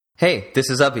Hey, this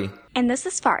is Abhi. And this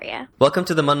is Faria. Welcome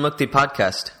to the Manmukti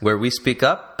podcast, where we speak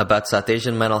up about South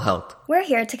Asian mental health. We're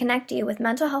here to connect you with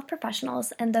mental health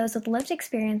professionals and those with lived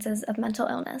experiences of mental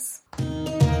illness.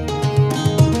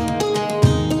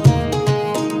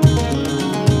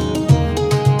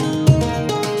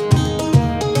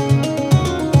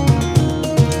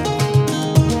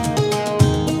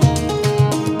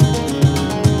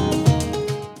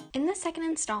 In the second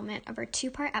installment of our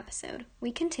two-part episode,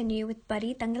 we continue with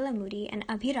Buddy Dangalamudi and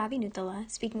Abhi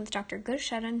Ravinuthala speaking with Dr.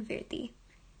 Gursharan Virthi.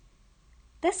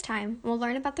 This time, we'll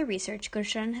learn about the research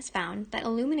Gursharan has found that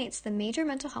illuminates the major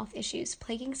mental health issues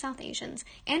plaguing South Asians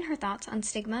and her thoughts on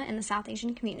stigma in the South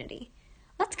Asian community.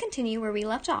 Let's continue where we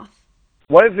left off.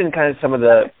 What have been kind of some of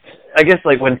the, I guess,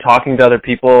 like when talking to other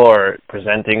people or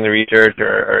presenting the research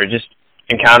or just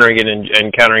encountering it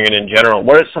in general,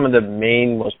 what are some of the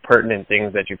main, most pertinent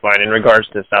things that you find in regards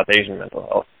to South Asian mental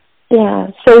health? Yeah,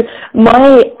 so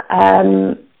my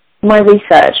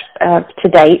research to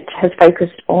date has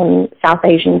focused on South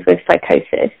Asians with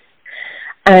psychosis,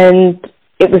 and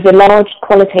it was a large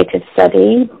qualitative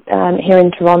study here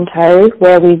in Toronto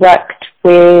where we worked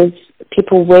with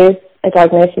people with a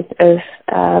diagnosis of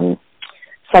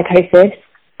psychosis.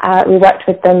 We worked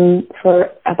with them for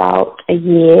about a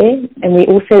year, and we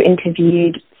also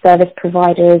interviewed service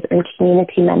providers and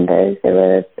community members. There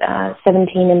were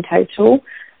 17 in total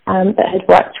that had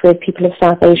worked with people of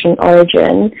South Asian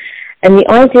origin. And the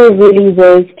idea really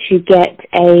was to get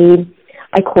I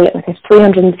call it like a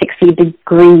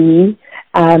 360-degree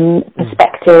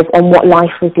perspective on what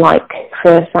life was like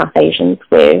for South Asians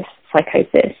with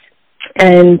psychosis.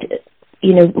 And,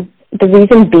 you know, the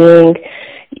reason being,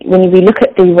 when we look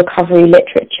at the recovery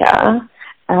literature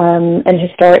and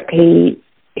historically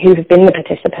who have been the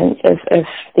participants of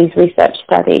these research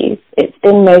studies, it's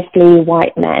been mostly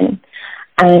white men.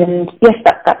 And yes,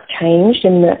 that's changed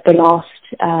in the last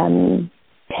 10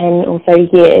 or so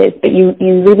years, but you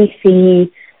really see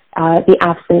the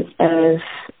absence of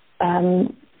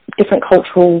different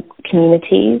cultural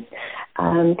communities,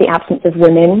 the absence of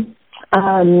women.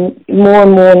 More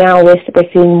and more now we're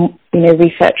seeing,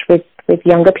 research with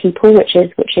younger people, which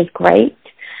is great.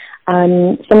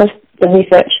 Some of the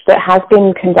research that has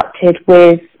been conducted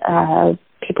with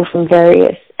people from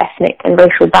various ethnic and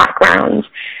racial backgrounds,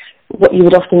 what you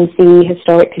would often see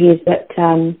historically is that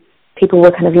people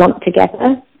were kind of lumped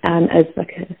together as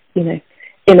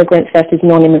immigrants versus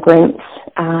non-immigrants,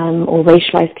 or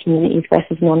racialized communities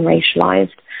versus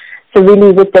non-racialized. So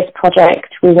really with this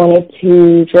project, we wanted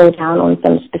to drill down on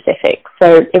some specifics.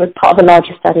 So it was part of a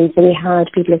larger study. So we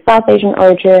had people of South Asian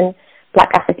origin,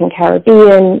 Black African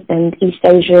Caribbean, and East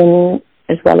Asian,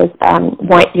 as well as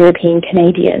white European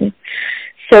Canadian.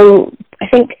 So I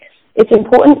think it's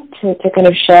important to kind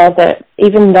of share that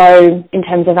even though in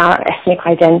terms of our ethnic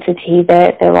identity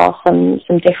there are some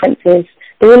differences,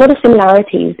 there are a lot of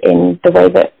similarities in the way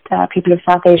that people of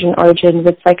South Asian origin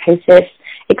with psychosis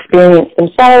experience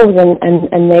themselves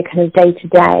and their kind of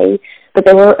day-to-day. But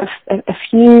there were a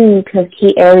few kind of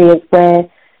key areas where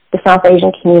the South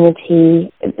Asian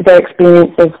community, their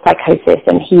experience of psychosis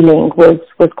and healing was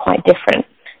quite different.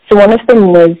 So one of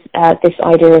them was this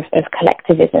idea of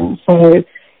collectivism. So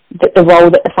the role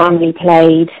that the family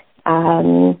played,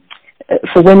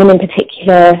 for women in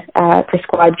particular,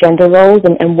 prescribed gender roles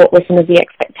and what were some of the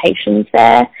expectations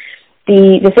there.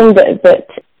 The thing that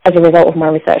as a result of my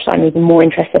research that I'm even more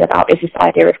interested about is this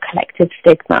idea of collective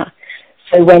stigma.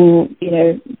 So when,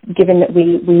 given that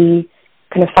we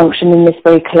kind of function in this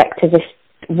very collectivist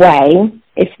way,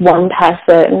 if one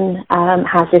person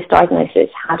has this diagnosis,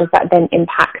 how does that then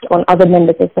impact on other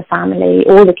members of the family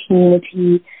or the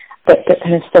community that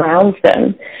kind of surrounds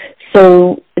them?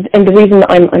 So, and the reason that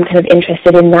I'm kind of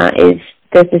interested in that is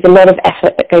there's a lot of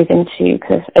effort that goes into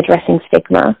kind of addressing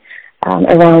stigma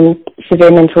around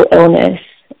severe mental illness,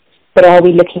 but are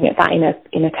we looking at that in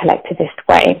a collectivist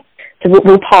way? So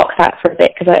we'll park that for a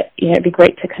bit because it'd be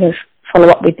great to kind of follow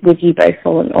up with you both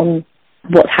on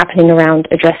what's happening around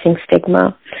addressing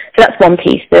stigma. So that's one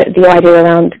piece, the idea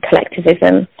around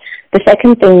collectivism. The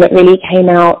second thing that really came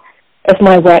out of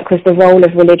my work was the role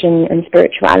of religion and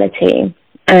spirituality.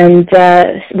 And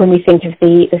when we think of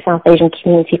the South Asian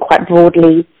community quite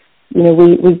broadly,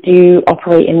 we do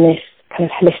operate in this kind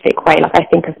of holistic way. Like I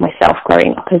think of myself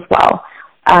growing up as well.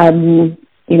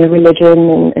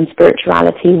 Religion and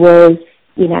spirituality was,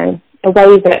 a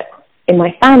way that in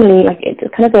my family, like it's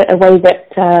kind of a way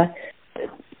that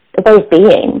a way of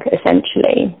being,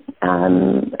 essentially.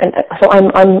 And so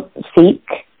I'm Sikh,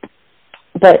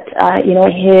 but I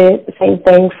hear the same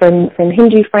thing from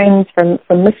Hindu friends, from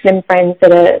Muslim friends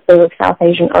that are of South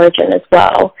Asian origin as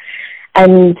well.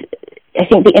 And I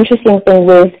think the interesting thing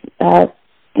with the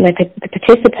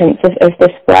participants of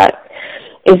this work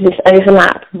is this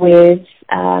overlap with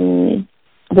some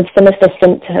of the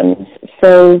symptoms.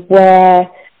 So where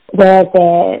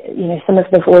some of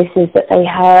the voices that they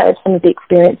heard, some of the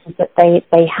experiences that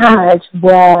they had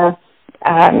were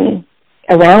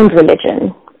around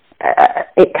religion.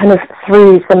 It kind of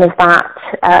threw some of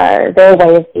that, their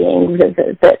way of being,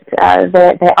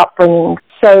 their upbringing.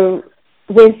 So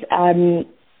with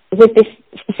this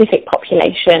specific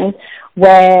population,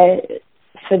 where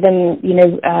for them,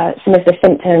 some of the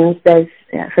symptoms, there's,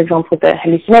 for example, the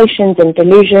hallucinations and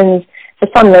delusions. For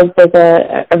some, there's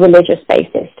a religious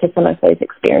basis to some of those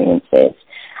experiences.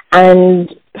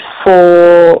 And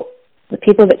for the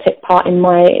people that took part in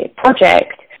my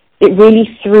project, it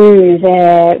really threw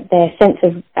their sense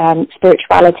of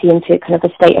spirituality into kind of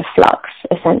a state of flux,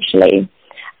 essentially.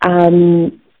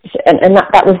 And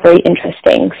that was very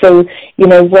interesting. So,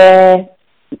 where,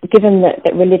 given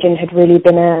that religion had really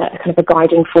been a kind of a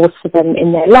guiding force for them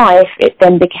in their life, it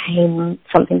then became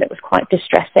something that was quite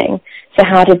distressing. So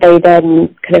how did they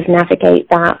then kind of navigate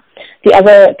that? The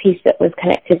other piece that was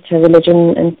connected to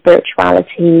religion and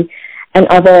spirituality and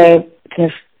other kind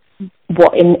of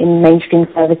what in mainstream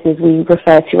services we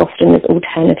refer to often as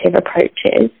alternative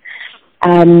approaches.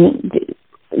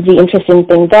 The interesting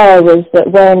thing there was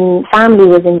that when family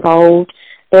was involved,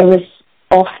 there was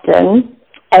often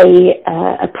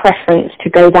a preference to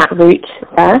go that route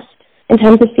first in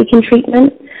terms of seeking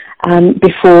treatment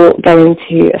before going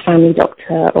to a family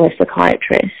doctor or a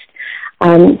psychiatrist.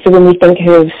 So when we think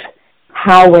of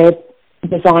how we're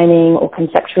designing or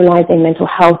conceptualizing mental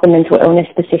health and mental illness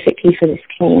specifically for this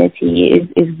community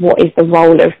is what is the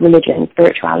role of religion,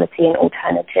 spirituality, and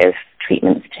alternative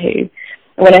treatments too.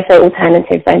 And when I say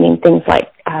alternatives, I mean things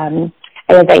like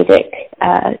Ayurvedic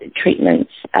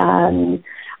treatments.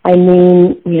 I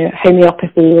mean,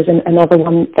 homeopathy was another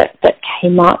one that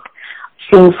came up,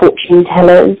 seeing fortune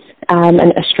tellers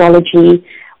and astrology,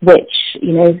 which,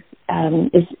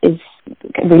 is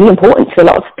really important to a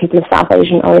lot of people of South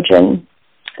Asian origin.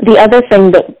 The other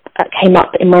thing that came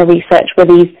up in my research were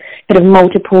these sort of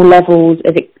multiple levels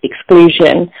of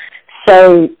exclusion.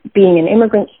 So being an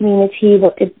immigrant community,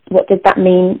 what did that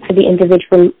mean for the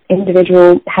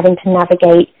individual having to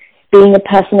navigate being a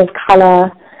person of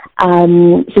color?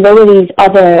 So there were these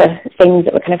other things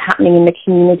that were kind of happening in the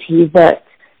community that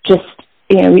just,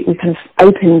 we kind of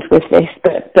opened with this,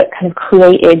 but kind of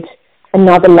created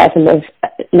another level of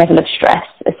stress,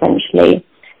 essentially.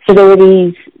 So there were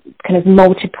these kind of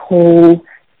multiple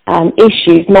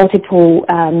issues, multiple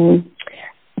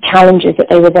challenges that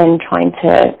they were then trying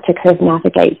to kind of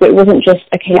navigate. So it wasn't just,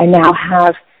 okay, I now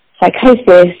have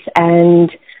psychosis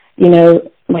and,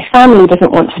 my family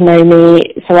doesn't want to know me,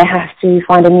 so I have to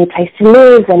find a new place to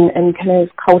live and kind of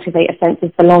cultivate a sense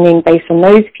of belonging based on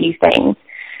those few things.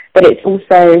 But it's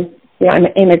also, I'm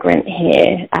an immigrant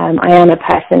here. I am a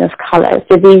person of color.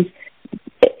 So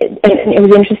and it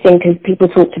was interesting because people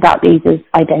talked about these as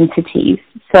identities.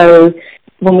 So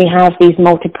when we have these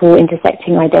multiple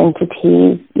intersecting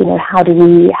identities, how do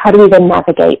we then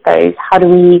navigate those? How do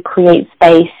we create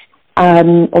space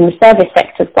on the service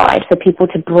sector side for people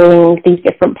to bring these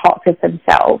different parts of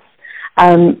themselves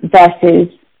versus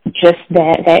just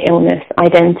their illness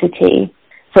identity?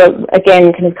 So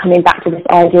again, kind of coming back to this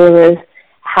idea of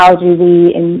how do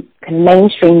we in kind of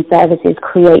mainstream services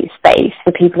create space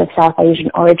for people of South Asian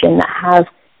origin that have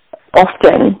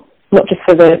often, not just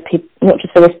for the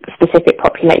specific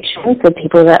population, for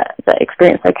people that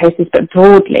experience psychosis, but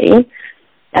broadly,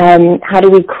 how do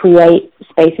we create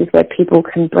spaces where people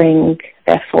can bring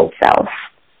their full self?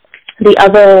 The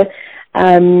other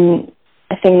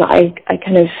thing that I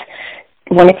kind of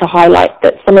wanted to highlight,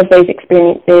 that some of those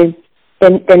experiences,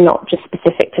 they're not just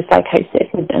specific to psychosis,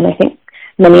 and I think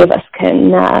many of us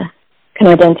can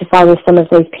identify with some of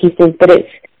those pieces, but it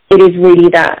is really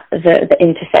that the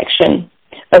intersection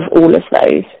of all of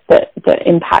those that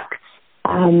impacts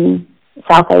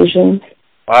South Asians.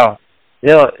 Wow.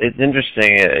 It's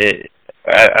interesting.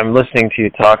 I'm listening to you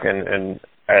talk, and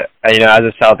I, as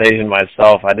a South Asian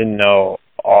myself, I didn't know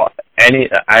I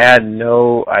had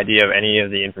no idea of any of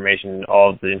the information,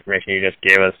 all of the information you just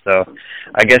gave us. So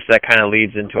I guess that kind of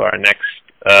leads into our next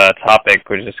topic,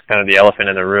 which is kind of the elephant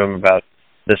in the room about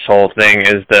this whole thing,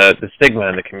 is the stigma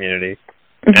in the community.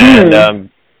 Mm-hmm.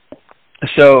 And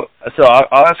so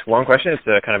I'll ask one question.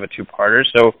 It's kind of a two-parter.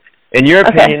 So in your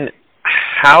opinion,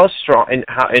 how strong,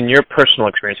 in your personal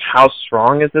experience, how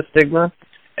strong is the stigma?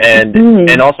 And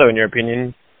and also, in your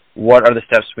opinion, what are the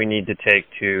steps we need to take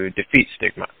to defeat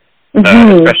stigma,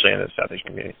 especially in the South Asian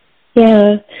community?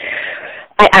 Yeah.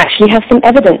 I actually have some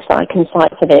evidence that I can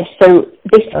cite for this. So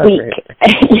this week,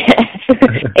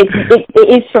 it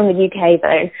is from the UK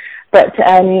though, but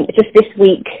just this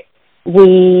week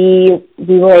we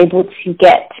were able to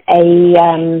get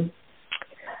a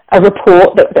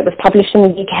report that was published in the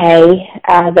UK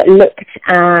that looked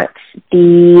at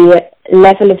the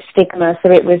level of stigma.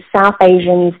 So it was South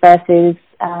Asians versus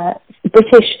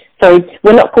British. Sorry,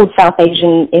 we're not called South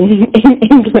Asian in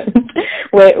England.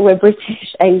 We're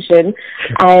British Asian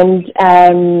and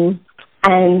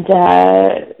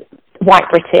white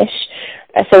British.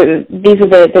 So these are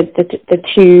the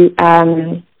two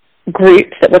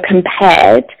groups that were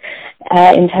compared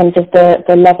in terms of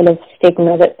the level of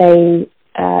stigma that they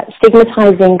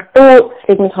stigmatizing thoughts,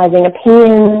 stigmatizing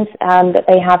opinions that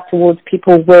they have towards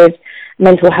people with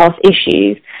mental health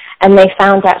issues. And they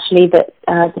found actually that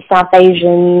the South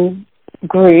Asian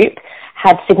group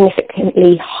had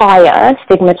significantly higher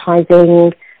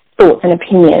stigmatizing thoughts and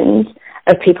opinions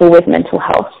of people with mental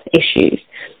health issues.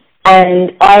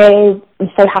 And I am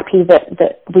so happy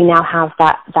that we now have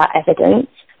that evidence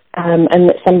and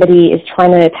that somebody is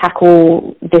trying to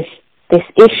tackle this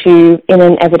issue in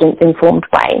an evidence-informed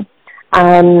way.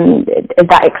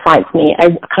 That excites me. I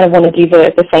kind of want to do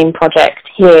the same project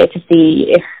here to see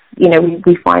if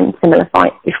we find similar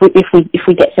if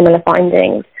we get similar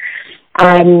findings.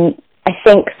 I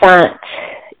think that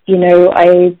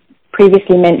I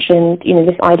previously mentioned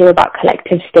this idea about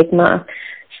collective stigma.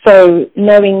 So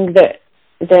knowing that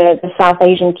the South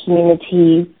Asian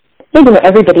community, maybe not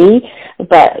everybody,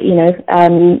 but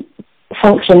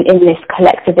function in this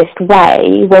collectivist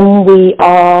way, when we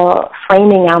are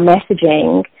framing our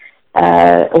messaging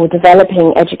or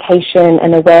developing education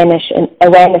and awareness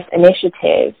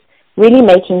initiatives, really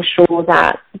making sure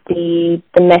that the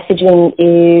messaging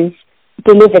is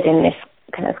delivered in this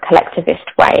kind of collectivist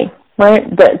way, right?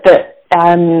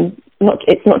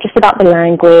 It's not just about the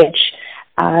language.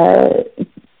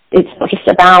 It's not just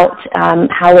about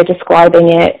how we're describing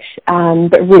it,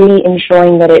 but really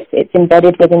ensuring that it's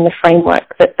embedded within the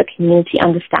framework that the community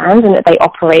understands and that they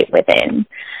operate within.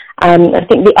 I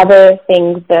think the other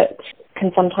things that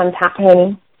can sometimes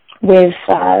happen with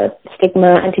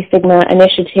anti-stigma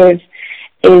initiatives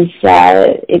is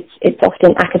it's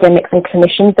often academics and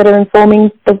clinicians that are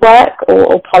informing the work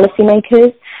or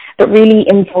policymakers, but really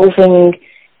involving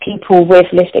people with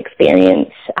lived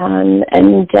experience.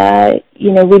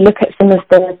 We look at some of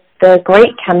the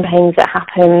great campaigns that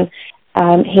happen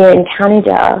here in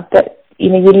Canada, but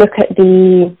you look at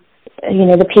the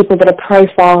people that are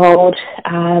profiled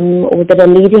or that are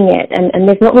leading it, and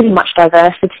there's not really much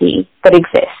diversity that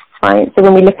exists, right? So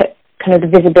when we look at kind of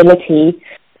the visibility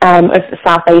of the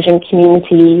South Asian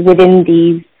community within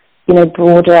these,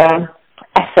 broader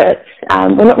efforts,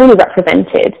 we're not really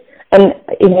represented. And,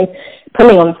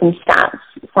 pulling on some stats,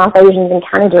 South Asians in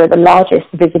Canada are the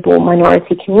largest visible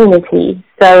minority community.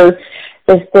 So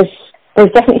there's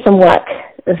definitely some work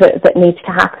that needs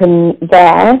to happen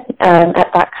there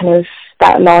at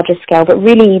that larger scale. But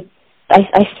really,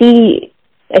 I see,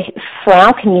 for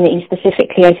our community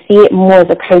specifically, I see it more as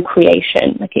a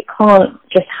co-creation. Like, it can't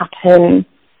just happen.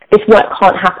 This work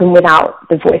can't happen without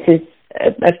the voices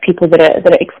of people that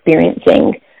are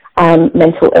experiencing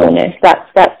mental illness. That's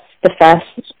the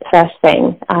first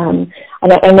thing. And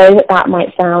I know that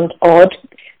might sound odd,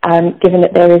 given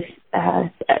that there is a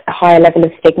higher level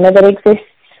of stigma that exists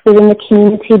within the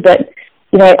community. But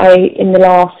in the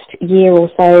last year or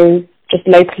so, just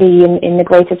locally in the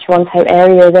Greater Toronto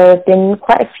area, there have been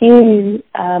quite a few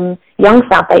young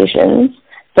South Asians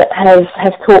that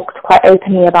have talked quite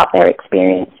openly about their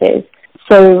experiences.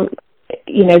 So,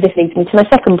 this leads me to my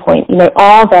second point.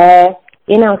 Are there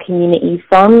in our community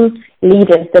some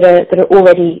leaders that are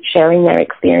already sharing their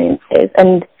experiences?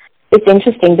 And it's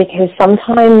interesting because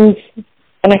sometimes,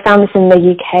 and I found this in the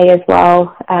UK as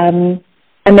well, and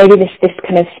maybe this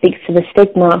kind of speaks to the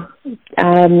stigma,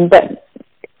 but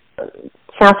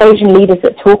South Asian leaders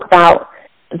that talk about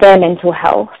their mental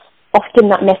health, often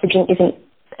that messaging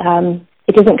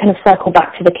it doesn't kind of circle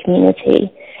back to the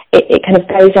community. It kind of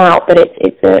goes out, but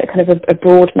it's a kind of a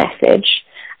broad message.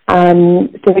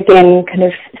 So again, kind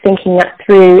of thinking that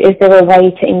through, is there a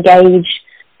way to engage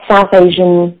South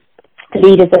Asian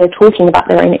leaders that are talking about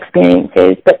their own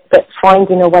experiences, but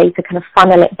finding a way to kind of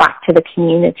funnel it back to the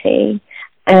community?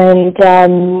 And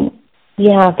that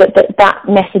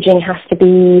messaging has to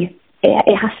be,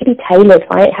 it has to be tailored,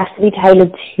 right? It has to be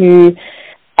tailored to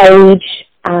age.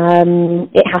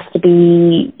 It has to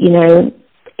be,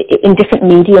 in different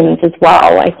mediums as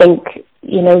well. I think,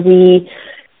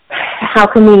 how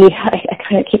can we, I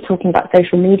kind of keep talking about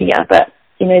social media, but,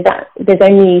 that there's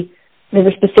only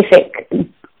a specific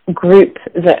group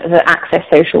that access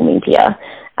social media.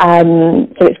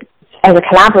 So it's, as a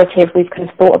collaborative, we've kind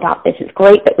of thought about this. It's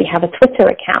great that we have a Twitter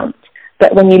account,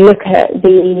 but when you look at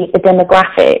the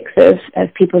demographics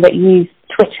of people that use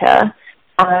Twitter,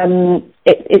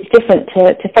 it's different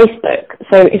to Facebook.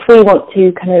 So if we want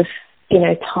to kind of,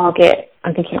 target,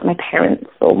 I'm thinking of my parents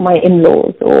or my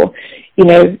in-laws or,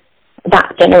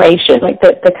 that generation, like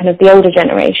the kind of the older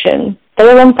generation, they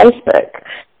are on Facebook.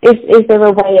 Is there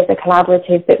a way as a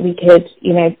collaborative that we could,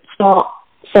 start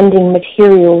sending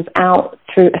materials out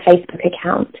through a Facebook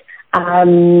account?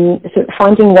 So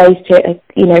finding ways to,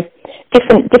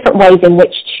 different ways in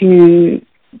which to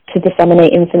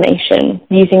disseminate information,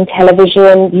 using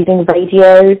television, using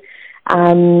radio.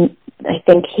 I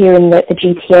think here in the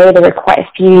GTA there are quite a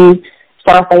few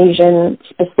South Asian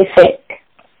specific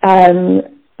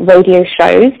radio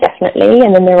shows, definitely,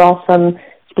 and then there are some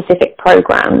specific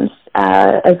programs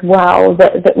as well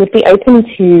that would be open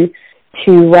to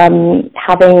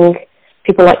having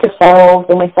people like yourselves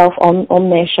or myself on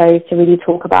their shows to really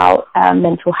talk about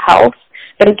mental health.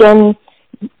 But again,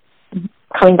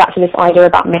 coming back to this idea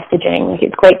about messaging,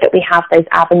 it's great that we have those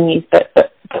avenues, but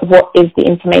what is the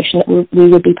information that we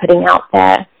would be putting out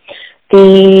there?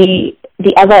 The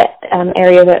other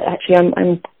area that actually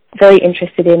I'm very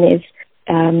interested in is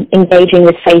engaging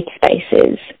with faith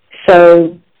spaces.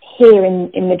 So here in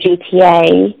the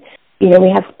GTA,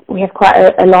 we have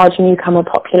quite a large newcomer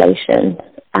population,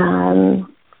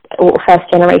 or first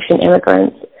generation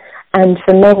immigrants, and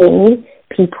for many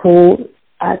people,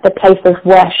 the place of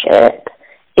worship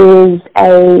is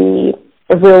a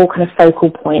real kind of focal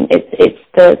point. It's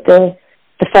the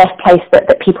first place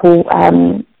that people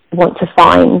want to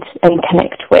find and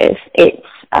connect with. It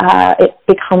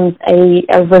becomes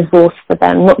a resource for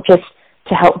them, not just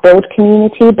to help build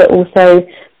community, but also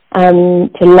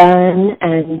to learn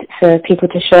and for people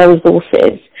to share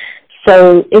resources.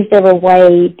 So is there a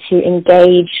way to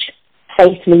engage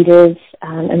faith leaders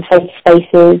and faith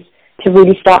spaces to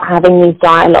really start having these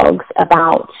dialogues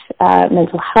about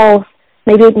mental health?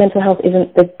 Maybe mental health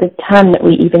isn't the term that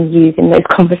we even use in those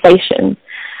conversations,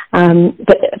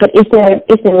 but is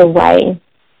there a way?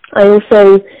 I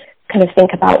also kind of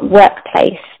think about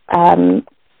workplace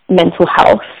mental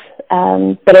health,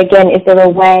 but again, is there a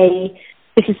way?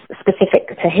 This is specific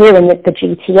to here in the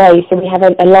GTA, so we have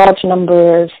a large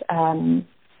number of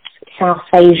South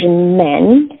Asian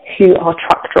men who are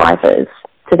truck drivers.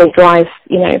 So they drive,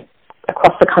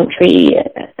 across the country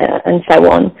and so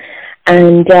on.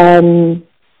 And,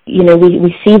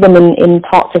 we see them in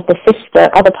parts of the system,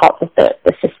 other parts of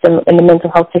the system, in the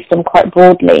mental health system quite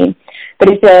broadly. But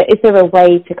is there a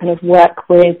way to kind of work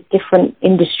with different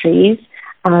industries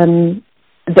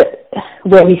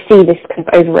where we see this kind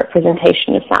of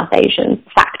overrepresentation of South Asians?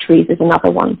 Factories is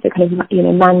another one, so kind of,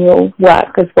 manual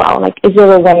work as well. Like, is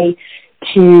there a way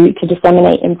to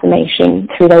disseminate information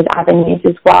through those avenues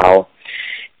as well?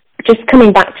 Just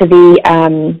coming back to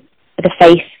the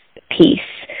faith piece,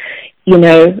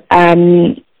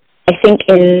 I think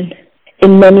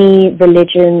in many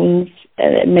religions,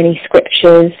 many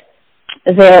scriptures,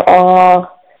 there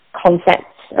are concepts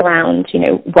around,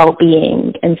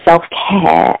 well-being and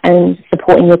self-care and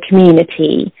supporting your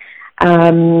community.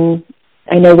 I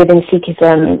know within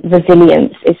Sikhism,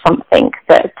 resilience is something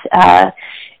that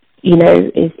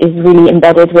is really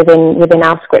embedded within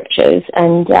our scriptures,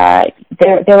 and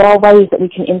there are ways that we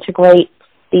can integrate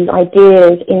these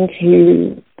ideas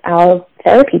into our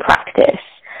therapy practice.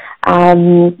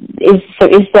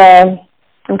 Is there?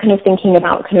 I'm kind of thinking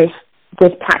about kind of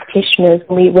with practitioners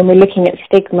when we're looking at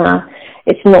stigma,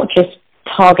 it's not just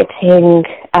targeting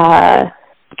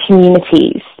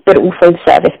communities, but also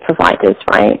service providers,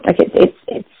 right? Like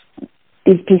it's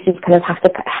these pieces kind of have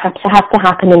to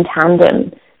happen in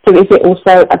tandem. So is it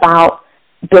also about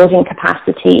building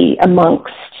capacity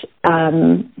amongst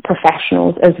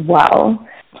professionals as well,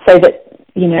 so that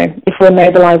if we're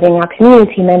mobilizing our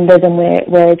community members and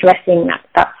we're addressing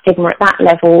that stigma at that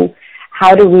level,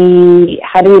 how do we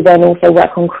then also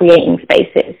work on creating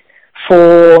spaces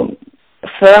for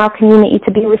our community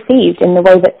to be received in the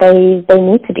way that they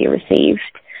need to be received?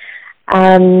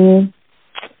 I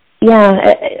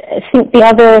think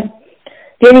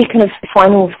the only kind of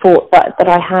final thought that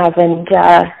I have, and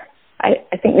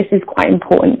I think this is quite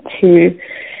important too,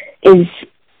 is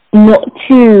not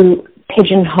to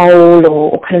pigeonhole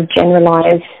or kind of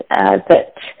generalize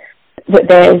that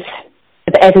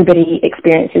everybody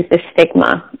experiences this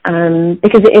stigma,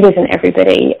 because it isn't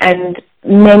everybody, and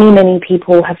many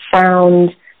people have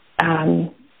found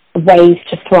ways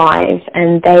to thrive,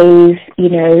 and they've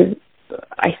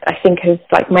I think of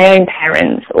like my own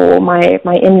parents or my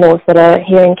in-laws that are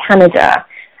here in Canada,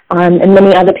 and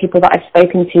many other people that I've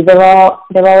spoken to. There are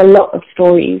a lot of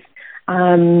stories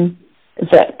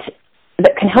that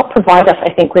can help provide us,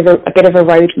 I think, with a bit of a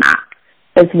roadmap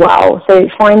as well. So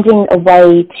finding a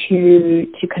way to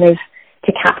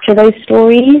capture those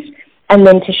stories and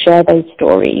then to share those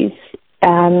stories.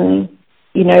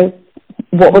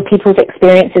 What were people's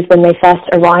experiences when they first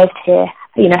arrived here?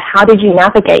 How did you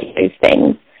navigate those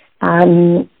things?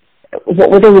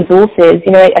 What were the resources?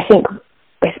 I think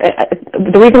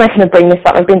the reason I kind of bring this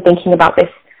up, I've been thinking about this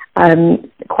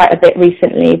quite a bit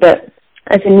recently, but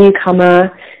as a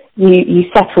newcomer, you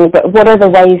settle, but what are the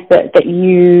ways that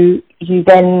you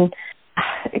then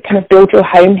kind of build your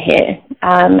home here?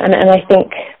 And I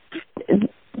think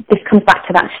this comes back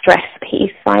to that stress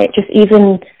piece, right? Just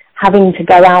even having to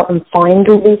go out and find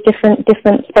all these different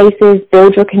spaces,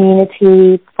 build your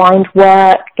community, find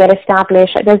work, get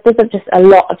established. Like there's just a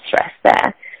lot of stress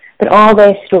there. But are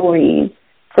there stories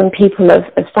from people of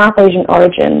South Asian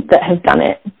origin that have done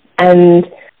it? And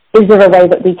is there a way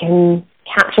that we can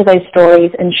capture those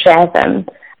stories and share them?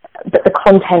 But the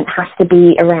content has to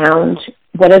be around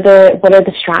what are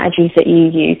the strategies that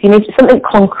you use? You need something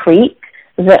concrete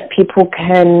that people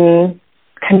can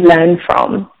learn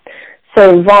from.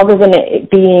 So rather than it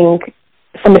being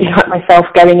somebody like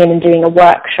myself going in and doing a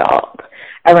workshop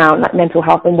around like mental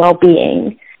health and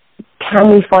well-being, can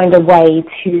we find a way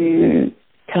to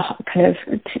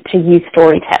use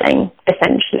storytelling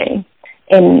essentially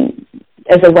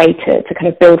as a way to kind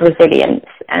of build resilience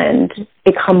and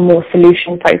become more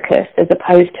solution focused as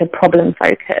opposed to problem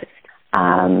focused?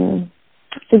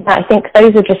 So I think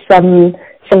those are just some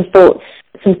thoughts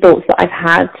that I've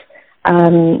had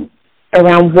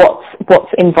around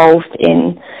what's involved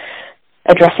in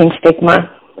addressing stigma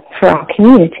for our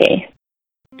community.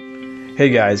 Hey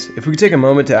guys, if we could take a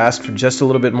moment to ask for just a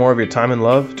little bit more of your time and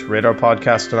love to rate our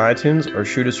podcast on iTunes or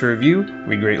shoot us a review,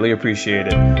 we greatly appreciate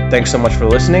it. Thanks so much for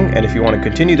listening, and if you want to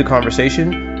continue the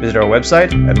conversation, visit our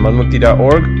website at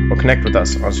madmukti.org or connect with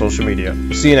us on social media.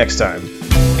 We'll see you next time.